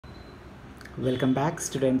Welcome back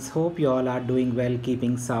students. Hope you all are doing well,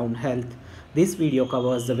 keeping sound health. This video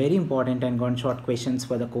covers the very important and short questions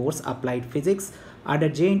for the course Applied Physics under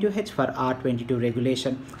Jntuh for R22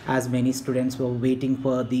 regulation. As many students were waiting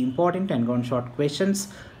for the important and short questions,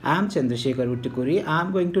 I am Jntuh-100. I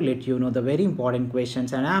am going to let you know the very important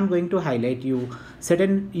questions and I am going to highlight you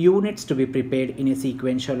certain units to be prepared in a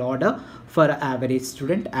sequential order for an average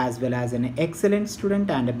student as well as an excellent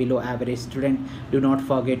student and a below average student. Do not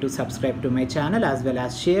forget to subscribe to my channel as well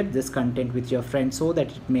as share this content with your friends so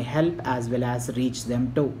that it may help as well as reach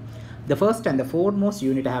them too. The first and the foremost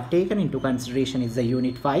unit I have taken into consideration is the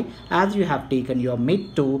unit 5, as you have taken your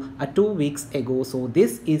mid 2 2 weeks ago. So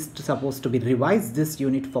this is supposed to be revised, this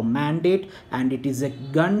unit for mandate, and it is a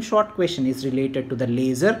gunshot question is related to the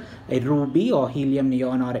laser, a ruby or helium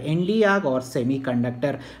neon or Nd:YAG or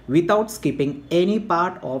semiconductor. Without skipping any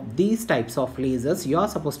part of these types of lasers, you are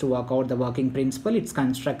supposed to work out the working principle, its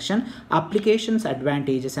construction, applications,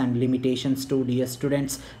 advantages and limitations to dear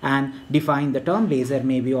students, and define the term laser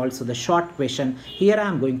may be also the short question. Here I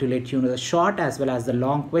am going to let you know the short as well as the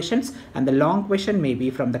long questions, and the long question may be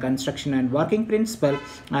from the construction and working principle,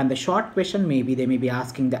 and the short question may be they may be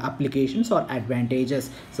asking the applications or advantages.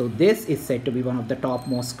 So this is said to be one of the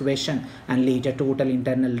topmost question, and later total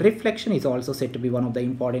internal reflection is also said to be one of the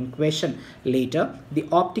important question. Later the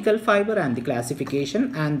optical fiber and the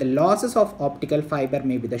classification and the losses of optical fiber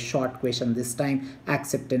may be the short question this time.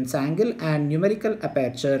 Acceptance angle and numerical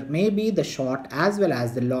aperture may be the short as well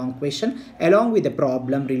as the long question, along with the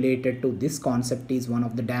problem related to this concept is one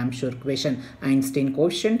of the damn sure question. Einstein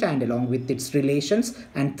coefficient and along with its relations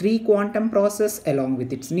and 3 quantum process along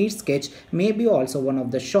with its neat sketch may be also one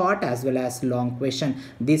of the short as well as long question.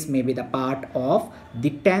 This may be the part of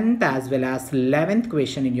the 10th as well as 11th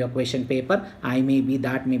question in your question paper. I may be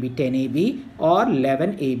that may be 10 AB or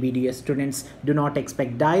 11 AB. Dear students, do not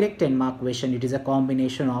expect direct 10 mark question. It is a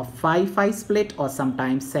combination of 5-5 split or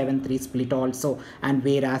sometimes 7-3 split also, and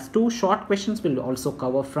whereas 2 short questions will also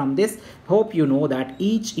cover from this. Hope you know that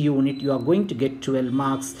each unit you are going to get 12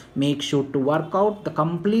 marks. Make sure to work out the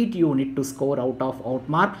complete unit to score out of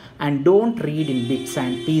outmark, and don't read in bits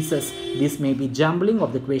and pieces. This may be jumbling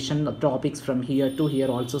of the question topics from here to here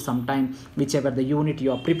also sometime. Whichever the unit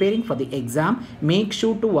you are preparing for the exam, make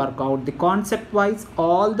sure to work out the concept wise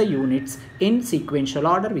all the units in sequential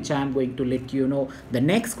order, which I am going to let you know. The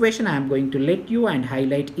next question I am going to let you and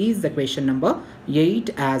highlight is the question number 8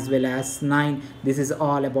 as well as 9. This is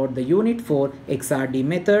all about the unit 4 XRD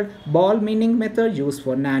method, ball milling method used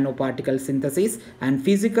for nanoparticle synthesis, and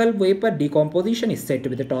physical vapor decomposition is said to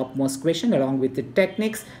be the topmost question, along with the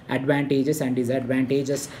techniques, advantages and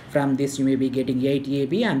disadvantages. From this you may be getting 8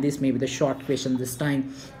 AB, and this may be the short question this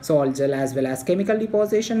time. Salt gel as well as chemical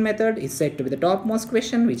deposition method is said to be the topmost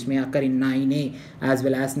question, which may occur in 9A, as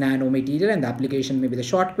well as nanomaterial and the application may be the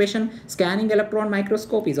short question. Scanning electron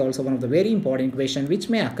microscope is also one of the very important question, which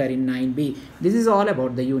may occur in 9B. This is all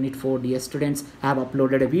about the unit 4. Dear students, I have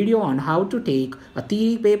uploaded a video on how to take a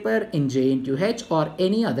theory paper in Jntuh or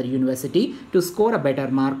any other university to score a better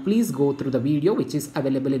mark. Please go through the video which is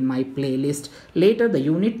available in my playlist. Later the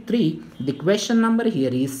unit 3, the question number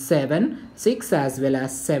here is 7, 6 as well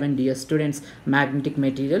as 7. Dear students, magnetic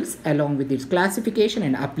materials along with its classification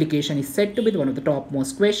and application is said to be one of the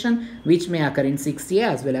topmost question, which may occur in 6A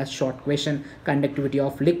as well as short question. Conductivity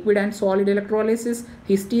of liquid and solid electrolysis,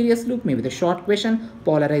 hysteresis loop may be the short question.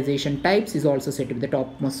 Polarization types is also said to be the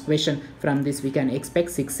topmost question. From this we can expect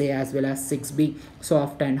 6A as well as 6B.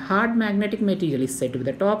 Soft and hard magnetic material is said to be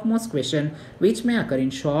the topmost question, which may occur in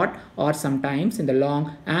short or sometimes in the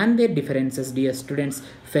long, and their differences, dear students.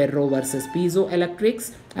 Ferro versus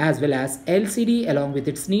piezoelectrics as well as LCD along with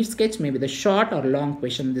its neat sketch may be the short or long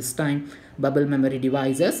question this time. Bubble memory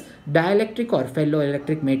devices, dielectric or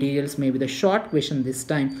ferroelectric materials may be the short question this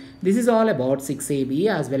time. This is all about 6AB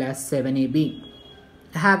as well as 7AB.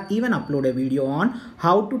 I have even uploaded a video on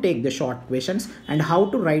how to take the short questions and how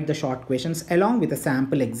to write the short questions along with a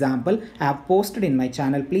sample example. I have posted in my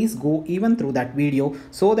channel. Please go even through that video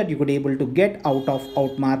so that you could able to get out of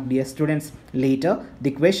outmark, dear students. Later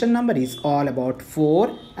the question number is all about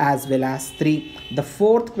 4 as well as 3. The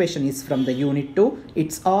fourth question is from the unit 2.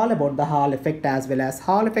 It's all about the Hall effect as well as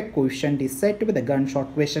Hall effect coefficient is said to be the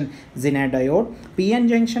gunshot question. Zener diode, PN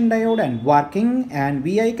junction diode and working and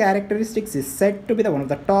VI characteristics is said to be the one one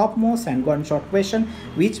of the topmost and gunshot question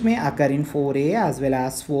which may occur in 4A as well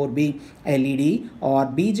as 4B. LED or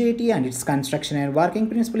BJT and its construction and working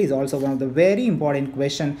principle is also one of the very important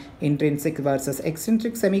question. Intrinsic versus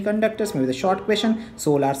extrinsic semiconductors may be the short question.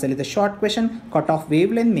 Solar cell is the short question. Cutoff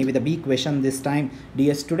wavelength may be the big question this time.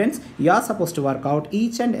 Dear students, you are supposed to work out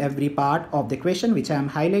each and every part of the question which I am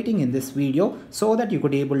highlighting in this video so that you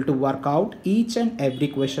could able to work out each and every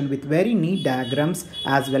question with very neat diagrams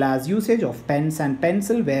as well as usage of pens and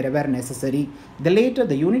pencil wherever necessary. The later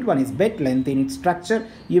the unit 1 is bit length in its structure,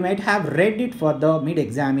 you might have read it for the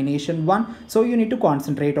mid-examination one, so you need to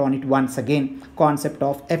concentrate on it once again. Concept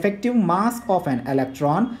of effective mass of an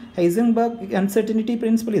electron. Heisenberg uncertainty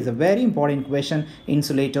principle is a very important question.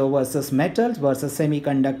 Insulator versus metals versus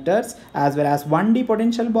semiconductors as well as 1D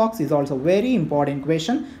potential box is also very important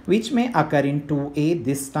question which may occur in 2A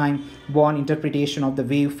this time. Born interpretation of the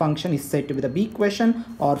wave function is said to be the big question,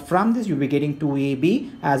 or from this you will be getting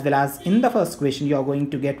 2AB as well as in the first question you are going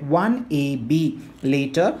to get 1AB.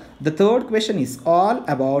 Later the third question is all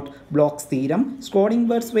about Bloch's theorem,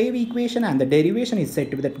 Schrödinger's wave equation, and the derivation is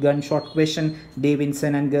said to be that gunshot question.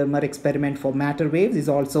 Davidson and Germer experiment for matter waves is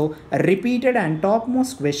also a repeated and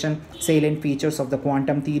topmost question. Salient features of the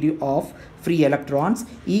quantum theory of free electrons.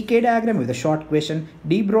 EK diagram with a short question.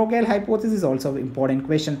 De Broglie hypothesis is also an important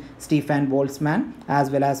question. Stefan Boltzmann as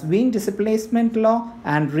well as Wien displacement law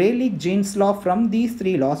and Rayleigh-Jeans law. From these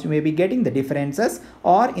three laws you may be getting the differences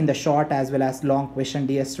or in the short as well as long question.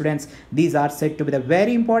 Dear students, these are said to be the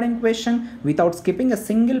very important question. Without skipping a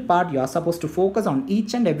single part, you are supposed to focus on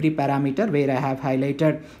each and every parameter where I have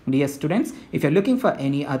highlighted. Dear students, if you are looking for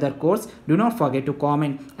any other course, do not forget to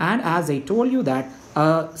comment. And as I told you that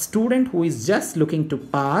a student who is just looking to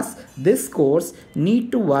pass this course need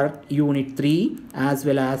to work unit 3 as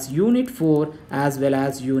well as unit 4 as well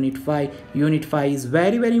as unit 5. Unit 5 is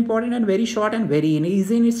very important and very short and very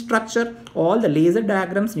easy in its structure. All the laser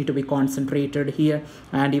diagrams need to be concentrated here,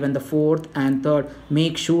 and even the fourth and third,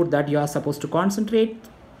 make sure that you are supposed to concentrate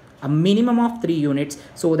a minimum of 3 units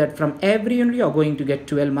so that from every unit you are going to get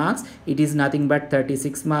 12 marks. It is nothing but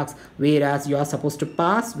 36 marks, whereas you are supposed to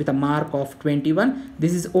pass with a mark of 21.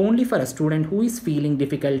 This is only for a student who is feeling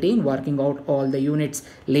difficulty in working out all the units.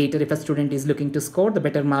 Later, if a student is looking to score the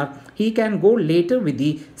better mark, he can go later with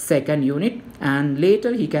the second unit, and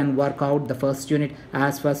later he can work out the first unit,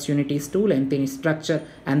 as first unit is too lengthy in structure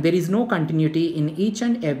and there is no continuity in each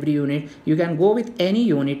and every unit. You can go with any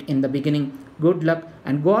unit in the beginning. Good luck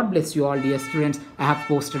and God bless you all, dear students. I have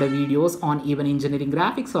posted videos on even engineering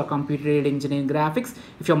graphics or computer aided engineering graphics.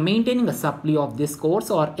 If you're maintaining a supply of this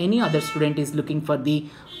course or any other student is looking for the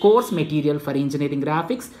course material for engineering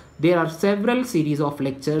graphics, there are several series of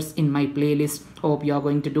lectures in my playlist. Hope you are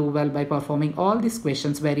going to do well by performing all these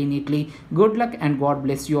questions very neatly. Good luck and God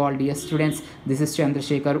bless you all, dear students. This is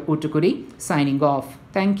Chandrasekhar Utukuri signing off.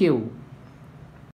 Thank you.